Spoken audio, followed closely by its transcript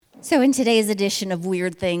So in today's edition of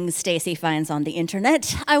Weird Things Stacy Finds on the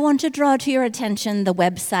Internet, I want to draw to your attention the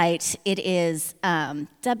website. It is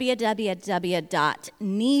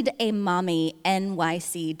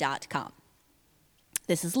www.needamomnynyc.com.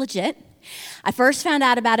 This is legit. I first found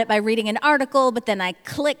out about it by reading an article, but then I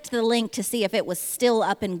clicked the link to see if it was still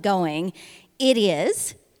up and going. It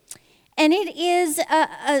is. And it is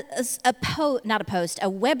a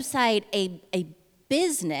website, a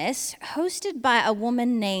business hosted by a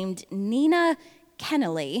woman named Nina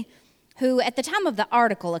Kennelly, who at the time of the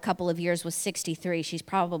article a couple of years was 63. She's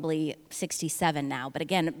probably 67 now. But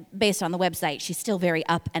again, based on the website, she's still very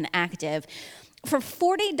up and active. For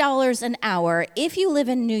 $40 an hour, if you live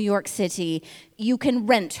in New York City, you can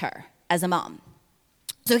rent her as a mom.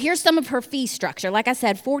 So here's some of her fee structure. Like I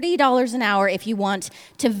said, $40 an hour if you want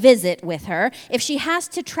to visit with her. If she has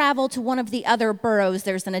to travel to one of the other boroughs,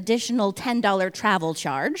 there's an additional $10 travel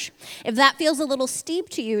charge. If that feels a little steep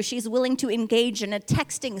to you, she's willing to engage in a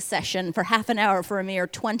texting session for half an hour for a mere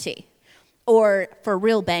 $20. Or for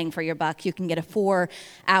real bang for your buck, you can get a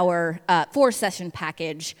four-session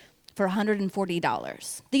package for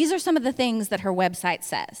 $140. These are some of the things that her website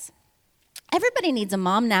says. Everybody needs a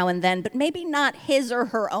mom now and then, but maybe not his or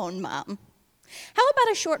her own mom. How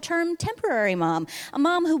about a short-term, temporary mom? A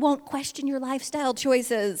mom who won't question your lifestyle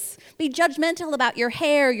choices, be judgmental about your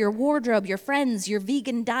hair, your wardrobe, your friends, your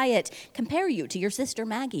vegan diet, compare you to your sister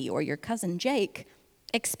Maggie or your cousin Jake,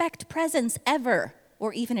 expect presents ever,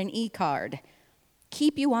 or even an e-card,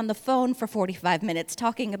 keep you on the phone for 45 minutes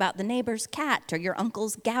talking about the neighbor's cat or your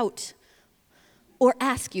uncle's gout, or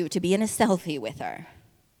ask you to be in a selfie with her,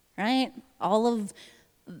 right? All of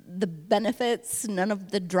the benefits, none of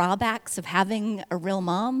the drawbacks of having a real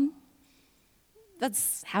mom.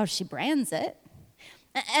 That's how she brands it.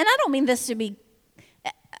 And I don't mean this to be,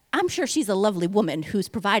 I'm sure she's a lovely woman who's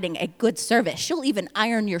providing a good service. She'll even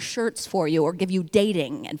iron your shirts for you or give you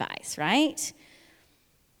dating advice, right?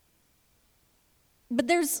 But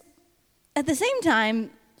there's, at the same time,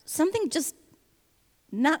 something just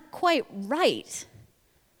not quite right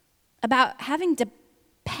about having to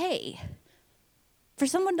pay for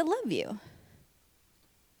someone to love you.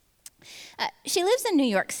 She lives in New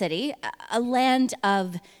York City, a land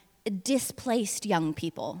of displaced young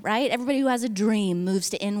people, right? Everybody who has a dream moves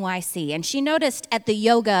to NYC. And she noticed at the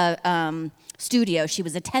yoga studio she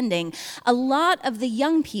was attending, a lot of the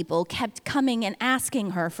young people kept coming and asking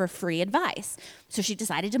her for free advice. So she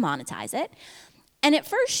decided to monetize it. And at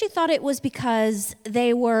first she thought it was because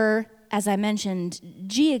they were, as I mentioned,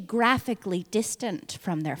 geographically distant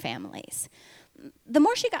from their families. The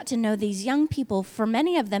more she got to know these young people, for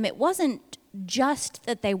many of them, it wasn't just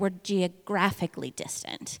that they were geographically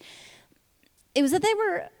distant. It was that they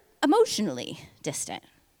were emotionally distant.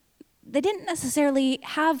 They didn't necessarily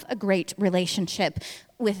have a great relationship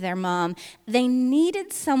with their mom. They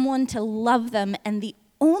needed someone to love them, and the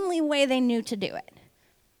only way they knew to do it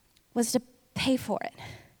was to pay for it.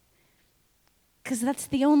 Because that's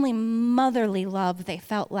the only motherly love they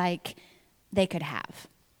felt like they could have.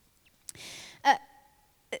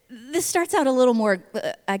 This starts out a little more,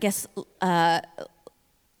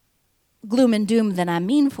 gloom and doom than I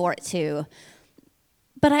mean for it to.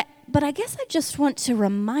 But I guess I just want to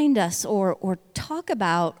remind us or talk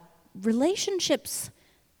about relationships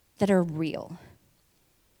that are real.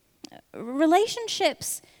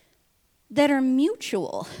 Relationships that are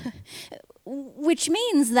mutual. Which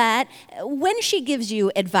means that when she gives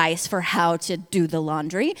you advice for how to do the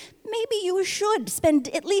laundry, maybe you should spend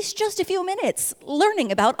at least just a few minutes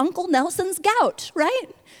learning about Uncle Nelson's gout, right?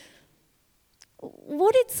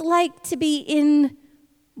 What it's like to be in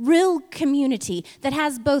real community that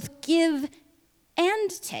has both give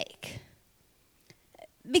and take.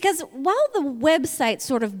 Because while the website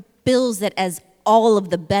sort of bills it as all of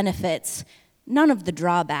the benefits, none of the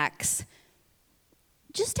drawbacks,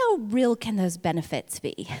 just how real can those benefits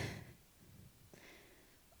be?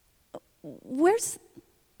 Where's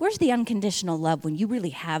the unconditional love when you really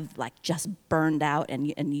have just burned out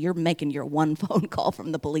and you're making your one phone call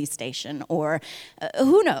from the police station or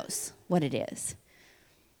who knows what it is?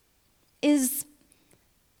 Is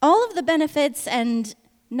all of the benefits and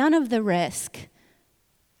none of the risk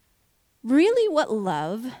really what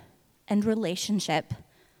love and relationship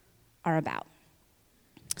are about?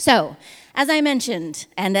 So, as I mentioned,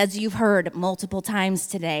 and as you've heard multiple times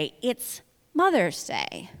today, it's Mother's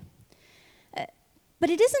Day. But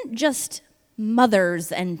it isn't just mothers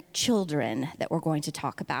and children that we're going to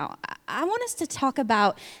talk about. I want us to talk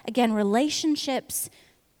about, again, relationships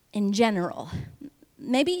in general.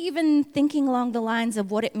 maybe even thinking along the lines of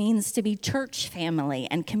what it means to be church family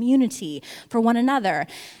and community for one another.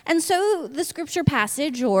 And so the scripture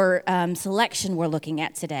passage or selection we're looking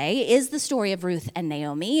at today is the story of Ruth and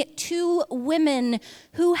Naomi, two women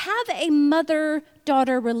who have a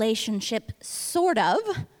mother-daughter relationship, sort of,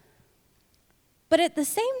 but at the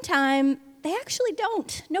same time, they actually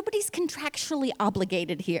don't. Nobody's contractually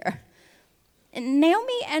obligated here. And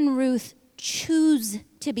Naomi and Ruth choose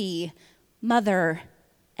to be mother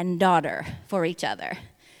and daughter for each other,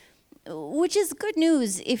 which is good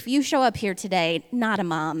news if you show up here today not a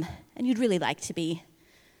mom, and you'd really like to be,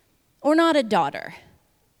 or not a daughter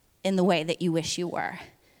in the way that you wish you were.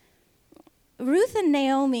 Ruth and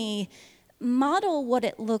Naomi model what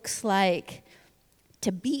it looks like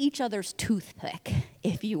to be each other's toothpick,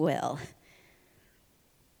 if you will.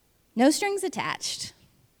 No strings attached,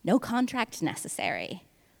 no contract necessary,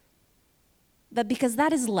 but because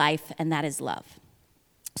that is life and that is love.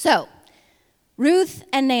 So, Ruth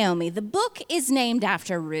and Naomi. The book is named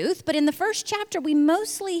after Ruth, but in the first chapter, we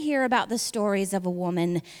mostly hear about the stories of a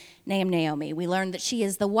woman named Naomi. We learn that she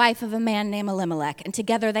is the wife of a man named Elimelech, and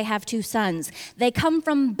together they have two sons. They come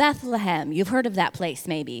from Bethlehem. You've heard of that place,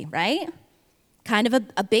 maybe, right? Kind of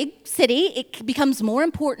a big city. It becomes more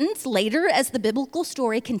important later as the biblical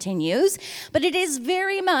story continues, but it is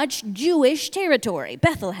very much Jewish territory,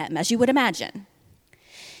 Bethlehem, as you would imagine.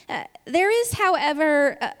 There is,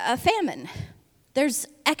 however, a famine. There's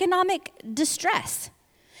economic distress.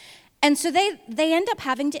 And so they end up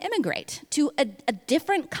having to immigrate to a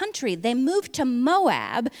different country. They move to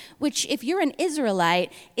Moab, which, if you're an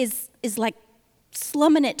Israelite, is like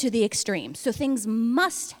slumming it to the extreme. So things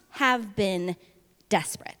must have been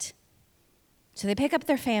desperate. So they pick up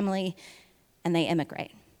their family and they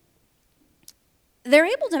immigrate. They're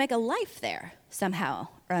able to make a life there somehow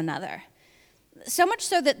or another. So much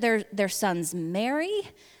so that their sons marry,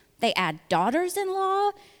 they add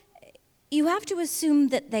daughters-in-law. You have to assume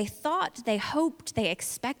that they thought, they hoped, they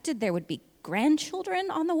expected there would be grandchildren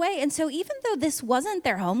on the way. And so even though this wasn't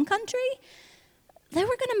their home country, they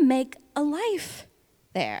were going to make a life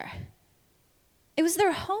there. It was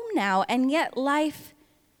their home now, and yet life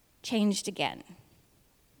changed again.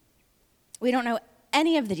 We don't know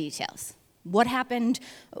any of the details. What happened,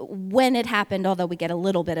 when it happened, although we get a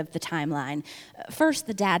little bit of the timeline. First,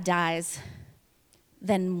 the dad dies,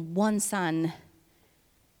 then one son,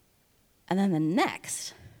 and then the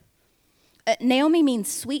next. Naomi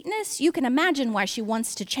means sweetness. You can imagine why she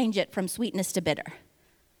wants to change it from sweetness to bitter.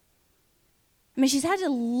 I mean, she's had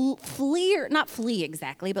to not flee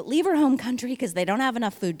exactly, but leave her home country because they don't have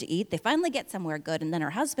enough food to eat. They finally get somewhere good, and then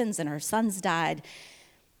her husband's and her sons died.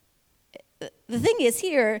 The thing is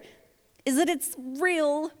here is that it's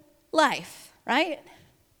real life, right?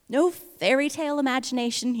 No fairy tale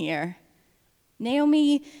imagination here.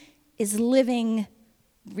 Naomi is living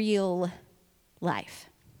real life.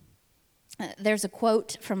 There's a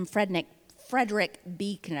quote from Frederick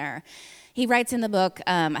Buechner. He writes in the book,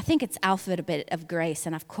 I think it's Alphabet of Grace,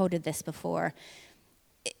 and I've quoted this before.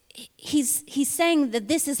 He's saying that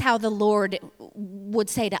this is how the Lord would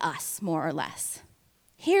say to us, more or less.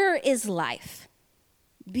 Here is life.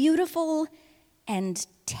 Beautiful and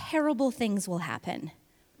terrible things will happen.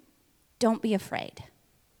 Don't be afraid.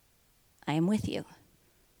 I am with you.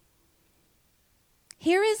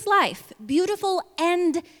 Here is life. Beautiful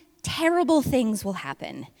and terrible things will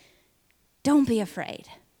happen. Don't be afraid.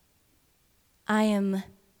 I am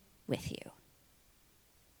with you.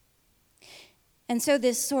 And so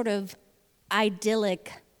this sort of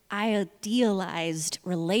idealized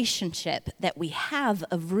relationship that we have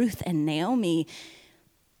of Ruth and Naomi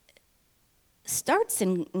starts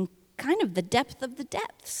in kind of the depth of the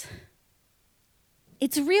depths.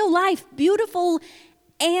 It's real life. Beautiful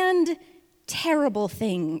and terrible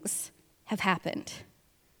things have happened.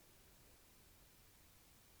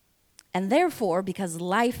 And therefore, because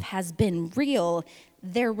life has been real,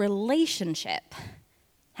 their relationship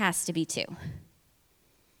has to be too.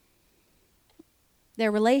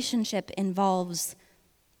 Their relationship involves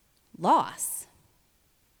loss.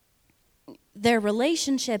 Their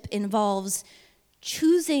relationship involves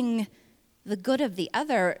choosing the good of the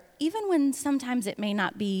other, even when sometimes it may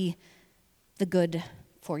not be the good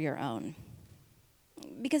for your own.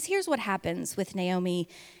 Because here's what happens with Naomi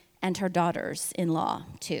and her daughters-in-law,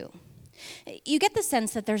 too. You get the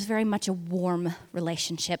sense that there's very much a warm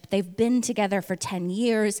relationship. They've been together for 10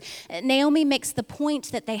 years. Naomi makes the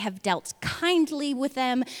point that they have dealt kindly with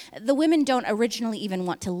them. The women don't originally even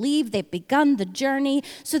want to leave. They've begun the journey.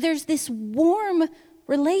 So there's this warm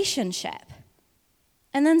relationship.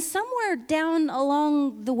 And then somewhere down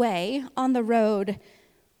along the way, on the road,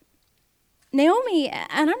 Naomi,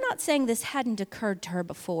 and I'm not saying this hadn't occurred to her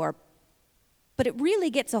before, but it really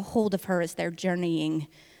gets a hold of her as they're journeying.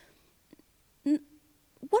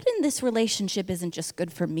 What in this relationship isn't just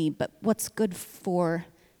good for me, but what's good for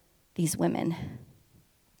these women?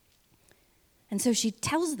 And so she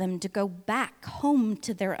tells them to go back home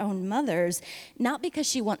to their own mothers, not because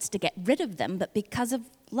she wants to get rid of them, but because of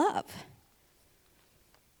love.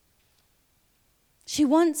 She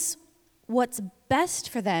wants what's best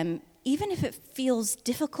for them, even if it feels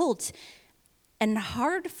difficult and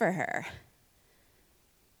hard for her.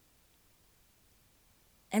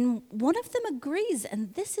 And one of them agrees,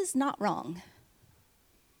 and this is not wrong.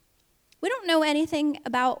 We don't know anything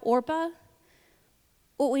about Orpah.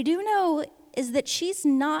 What we do know is that she's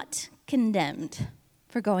not condemned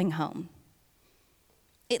for going home.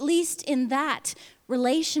 At least in that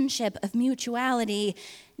relationship of mutuality,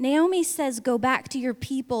 Naomi says, go back to your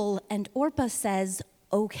people, and Orpah says,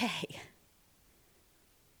 okay.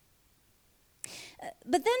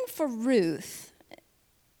 But then for Ruth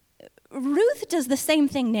does the same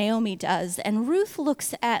thing Naomi does, and Ruth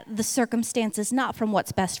looks at the circumstances not from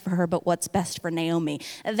what's best for her, but what's best for Naomi.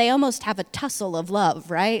 They almost have a tussle of love,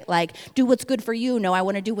 right? Like, do what's good for you. No, I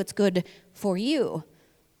want to do what's good for you.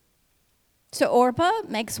 So Orpah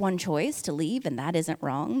makes one choice to leave, and that isn't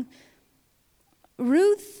wrong.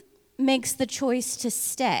 Ruth makes the choice to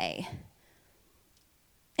stay.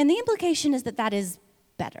 And the implication is that that is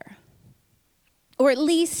better. Or at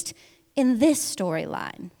least in this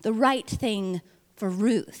storyline, the right thing for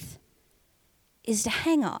Ruth is to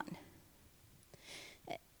hang on.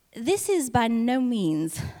 This is by no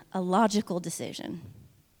means a logical decision.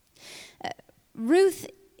 Ruth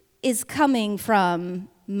is coming from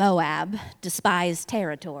Moab, despised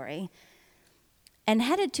territory, and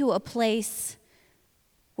headed to a place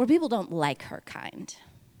where people don't like her kind,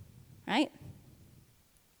 right?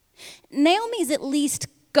 Naomi's at least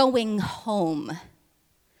going home.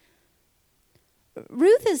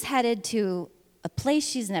 Ruth is headed to a place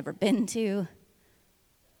she's never been to,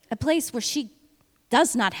 a place where she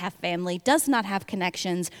does not have family, does not have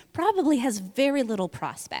connections, probably has very little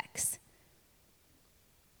prospects.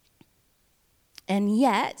 And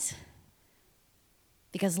yet,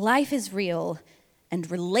 because life is real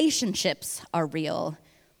and relationships are real,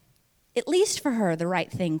 at least for her, the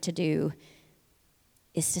right thing to do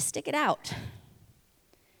is to stick it out,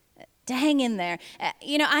 to hang in there.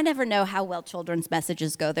 I never know how well children's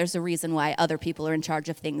messages go. There's a reason why other people are in charge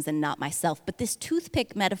of things and not myself. But this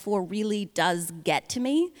toothpick metaphor really does get to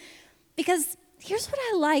me, because here's what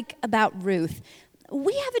I like about Ruth.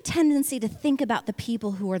 We have a tendency to think about the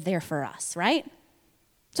people who are there for us, right?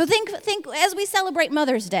 So think as we celebrate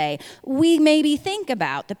Mother's Day, we maybe think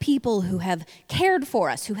about the people who have cared for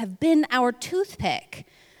us, who have been our toothpick.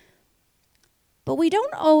 But we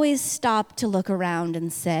don't always stop to look around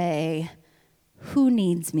and say, who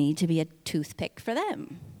needs me to be a toothpick for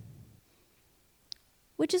them?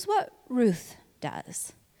 Which is what Ruth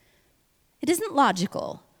does. It isn't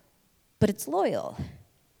logical, but it's loyal,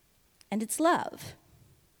 and it's love.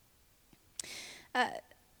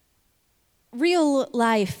 Real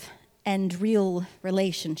life and real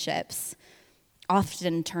relationships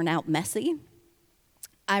often turn out messy.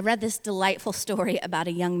 I read this delightful story about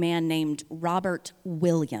a young man named Robert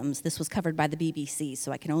Williams. This was covered by the BBC,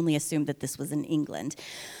 so I can only assume that this was in England.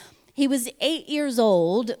 He was 8 years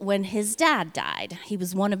old when his dad died. He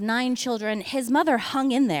was one of 9 children. His mother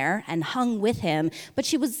hung in there and hung with him, but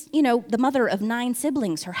she was, the mother of 9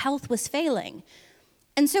 siblings. Her health was failing.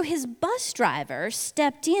 And so his bus driver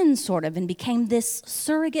stepped in sort of and became this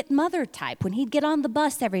surrogate mother type. When he'd get on the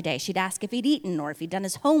bus every day, she'd ask if he'd eaten or if he'd done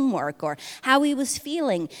his homework or how he was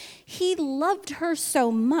feeling. He loved her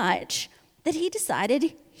so much that he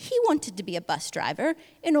decided he wanted to be a bus driver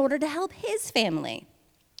in order to help his family.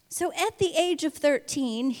 So at the age of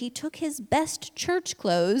 13, he took his best church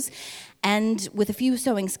clothes and, with a few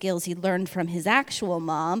sewing skills he learned from his actual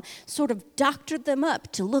mom, sort of doctored them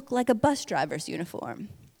up to look like a bus driver's uniform.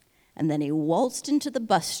 And then he waltzed into the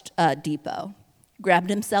bus depot, grabbed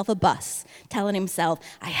himself a bus, telling himself,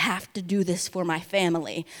 I have to do this for my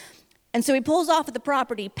family. And so he pulls off at the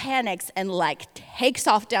property, panics, and takes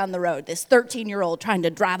off down the road, this 13-year-old trying to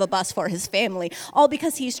drive a bus for his family, all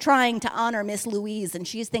because he's trying to honor Miss Louise, and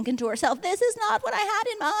she's thinking to herself, this is not what I had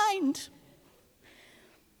in mind.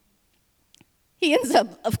 He ends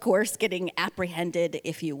up, of course, getting apprehended,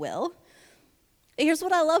 if you will. Here's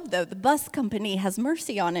what I love, though. The bus company has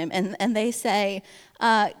mercy on him, and they say,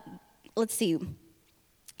 let's see.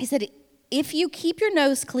 He said, if you keep your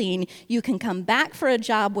nose clean, you can come back for a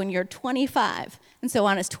job when you're 25. And so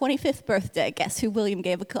on his 25th birthday, guess who William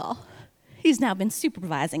gave a call? He's now been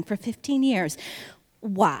supervising for 15 years.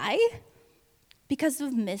 Why? Because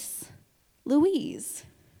of Miss Louise.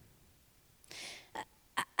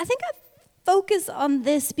 I think I focus on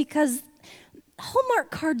this because Hallmark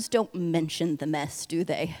cards don't mention the mess, do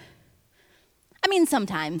they? I mean,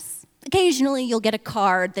 sometimes. Occasionally you'll get a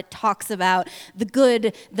card that talks about the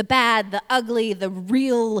good, the bad, the ugly, the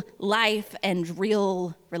real life and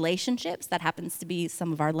real relationships. That happens to be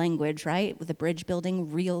some of our language, right? With a bridge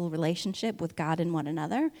building, real relationship with God and one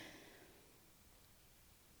another.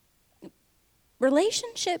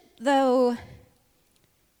 Relationship, though,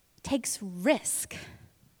 takes risk.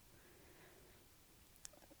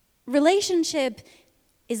 Relationship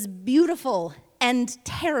is beautiful and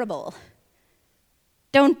terrible.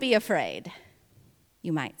 Don't be afraid,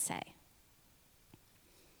 you might say.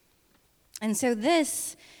 And so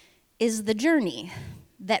this is the journey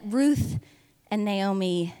that Ruth and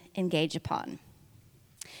Naomi engage upon.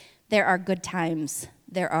 There are good times,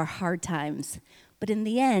 there are hard times, but in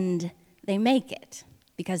the end, they make it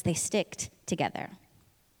because they stick together.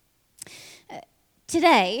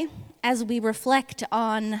 Today, as we reflect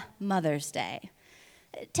on Mother's Day,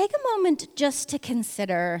 take a moment just to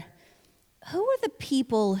consider, who are the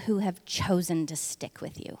people who have chosen to stick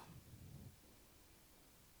with you?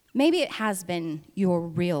 Maybe it has been your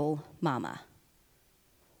real mama,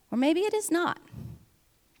 or maybe it is not.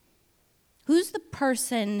 Who's the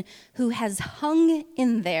person who has hung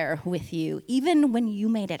in there with you even when you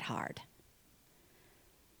made it hard?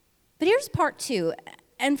 But here's part two,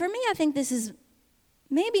 and for me, I think this is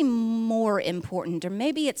maybe more important, or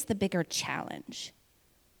maybe it's the bigger challenge.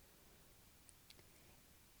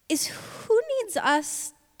 Is who needs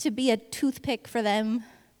us to be a toothpick for them?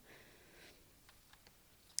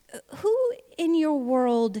 Who in your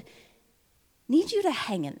world needs you to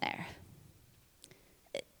hang in there?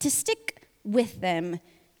 To stick with them,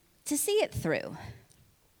 to see it through.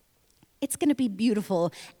 It's going to be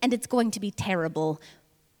beautiful and it's going to be terrible,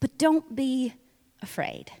 but don't be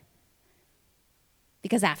afraid.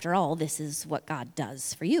 Because after all, this is what God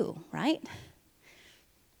does for you, right?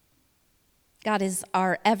 God is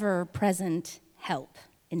our ever-present help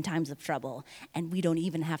in times of trouble, and we don't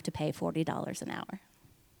even have to pay $40 an hour.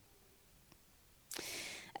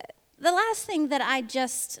 The last thing that I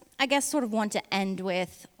guess, sort of want to end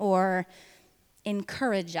with or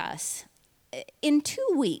encourage us, in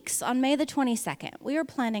 2 weeks, on May the 22nd, we are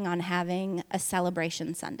planning on having a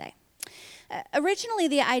celebration Sunday. Originally,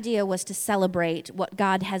 the idea was to celebrate what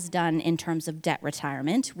God has done in terms of debt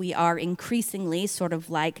retirement. We are increasingly sort of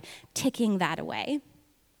like ticking that away.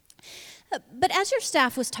 But as your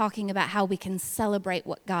staff was talking about how we can celebrate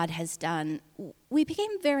what God has done, we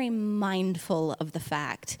became very mindful of the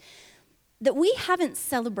fact that we haven't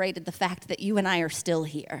celebrated the fact that you and I are still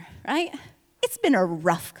here, right? It's been a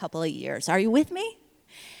rough couple of years. Are you with me?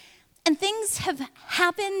 And things have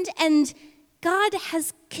happened, and God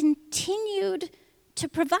has continued to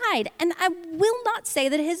provide. And I will not say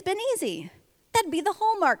that it has been easy. That'd be the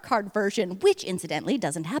Hallmark card version, which incidentally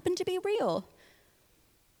doesn't happen to be real.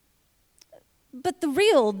 But the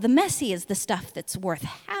real, the messy is the stuff that's worth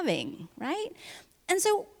having, right? And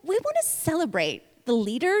so we want to celebrate the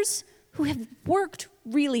leaders who have worked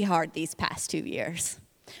really hard these past 2 years,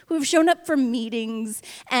 who have shown up for meetings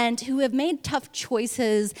and who have made tough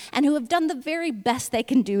choices and who have done the very best they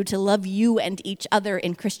can do to love you and each other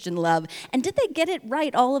in Christian love. And did they get it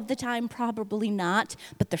right all of the time? Probably not,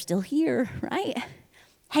 but they're still here, right?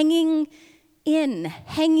 Hanging in,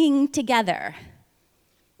 hanging together.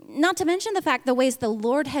 Not to mention the fact the ways the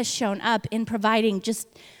Lord has shown up in providing just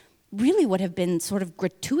really what have been sort of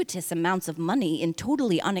gratuitous amounts of money in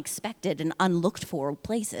totally unexpected and unlooked for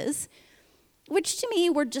places, which to me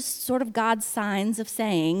were just sort of God's signs of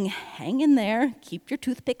saying, hang in there, keep your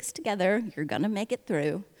toothpicks together, you're gonna make it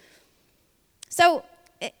through. So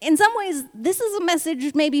in some ways, this is a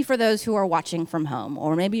message maybe for those who are watching from home,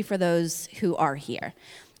 or maybe for those who are here.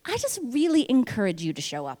 I just really encourage you to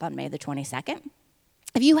show up on May the 22nd.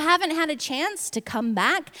 If you haven't had a chance to come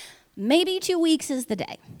back, maybe 2 weeks is the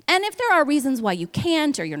day. And if there are reasons why you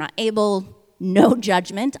can't or you're not able, no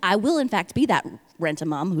judgment. I will, in fact, be that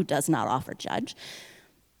rent-a-mom who does not offer judge.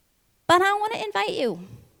 But I want to invite you.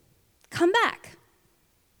 Come back.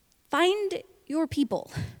 Find your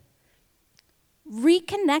people.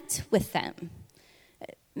 Reconnect with them.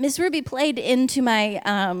 Miss Ruby played into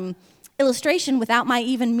my illustration without my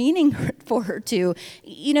even meaning for her to.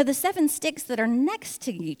 You know, the 7 sticks that are next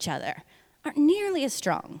to each other aren't nearly as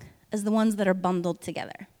strong as the ones that are bundled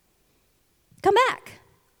together. Come back.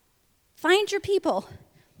 Find your people.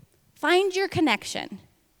 Find your connection.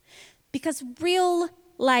 Because real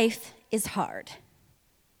life is hard.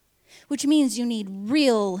 which means you need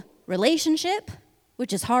real relationship,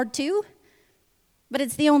 which is hard too, but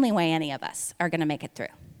it's the only way any of us are going to make it through.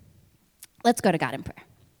 Let's go to God in prayer.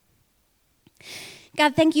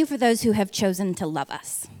 God, thank you for those who have chosen to love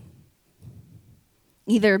us,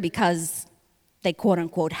 either because they quote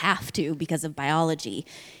unquote have to because of biology,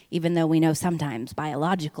 even though we know sometimes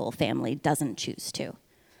biological family doesn't choose to,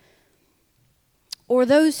 or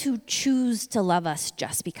those who choose to love us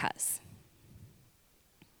just because.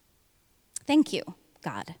 Thank you,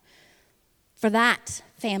 God, for that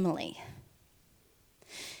family.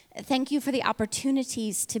 Thank you for the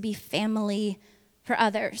opportunities to be family for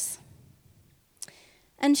others.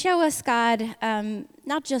 And show us, God,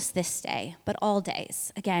 not just this day, but all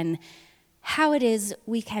days, again, how it is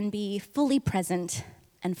we can be fully present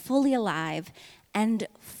and fully alive and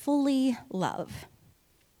fully love.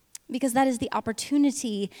 Because that is the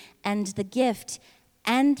opportunity and the gift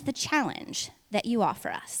and the challenge that you offer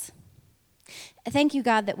us. Thank you,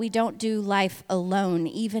 God, that we don't do life alone,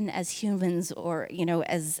 even as humans or,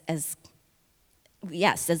 as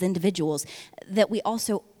individuals, that we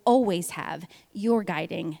also always have your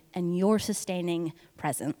guiding and your sustaining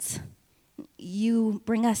presence. You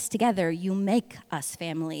bring us together. You make us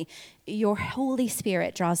family. Your Holy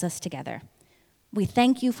Spirit draws us together. We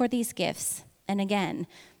thank you for these gifts, and again,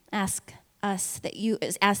 ask that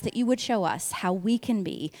you would show us how we can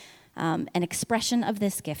be an expression of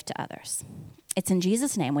this gift to others. It's in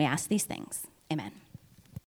Jesus' name we ask these things. Amen.